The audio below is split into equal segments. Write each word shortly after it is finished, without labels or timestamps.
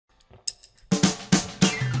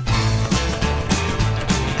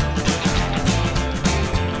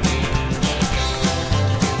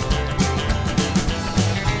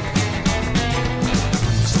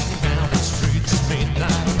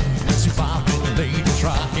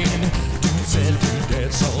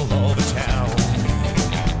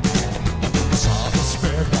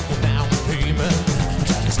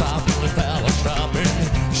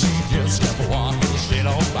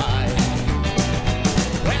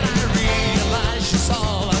she's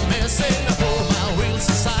all I'm missing. I pull my wheels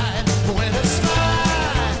aside when it's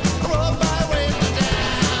mine. I roll my window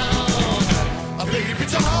down. A baby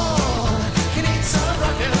doll, you need some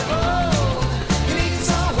rock and roll. You need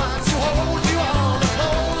someone to hold you on a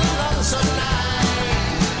cold and lonesome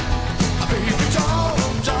night. A baby doll,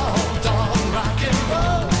 doll, doll, rock and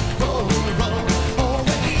roll, roll, roll.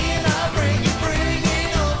 Over here now, bring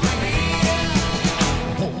it over here.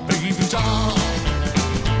 Oh, baby doll.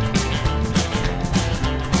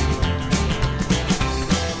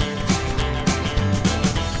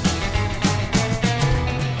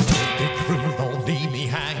 Don't leave me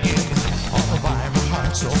hanging on why my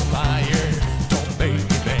heart's on fire. Don't make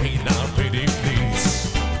me beg, now pretty please.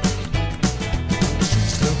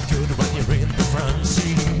 She's look good when you're in the front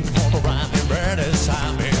seat. All around me, murder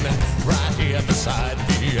timing. Right here beside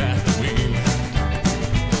me at the wheel.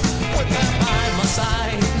 With her by my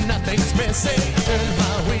side, nothing's missing. Turn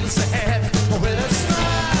my wheels ahead with a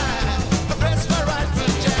smile. I press my right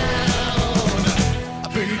foot down. A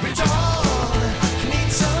baby doll, you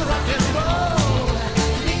need some rock and roll.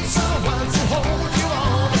 You need someone to hold you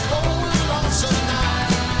on a cold and lonesome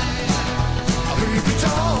night. A baby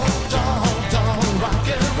doll, doll, doll, rock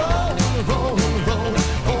and roll, roll, roll.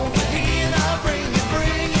 Over here now, bring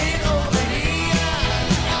it over here.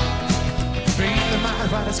 Baby, my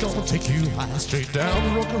ride is gonna take you high, straight down the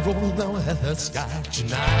rock and roll down the sky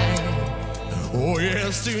tonight. Oh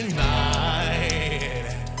yes, tonight.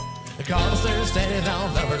 Cause they're standing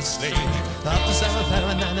down never sleep. Up to 7th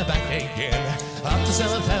Avenue and back again. Up to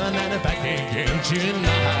 7th Avenue and back again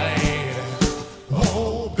tonight.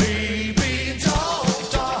 Oh baby doll,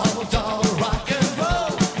 doll, doll, rock and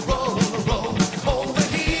roll, roll, roll. Over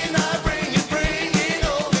here now, bring it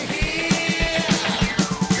over here.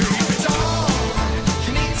 Baby doll,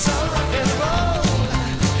 you need some rock and roll.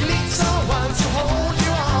 You need someone to hold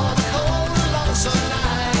you on a cold and lonesome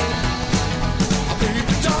night.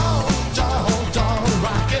 Baby doll, doll, doll,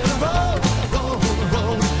 rock and roll, roll,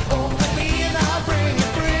 roll. Over here now, bring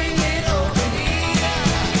it over here.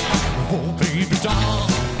 Oh, baby doll.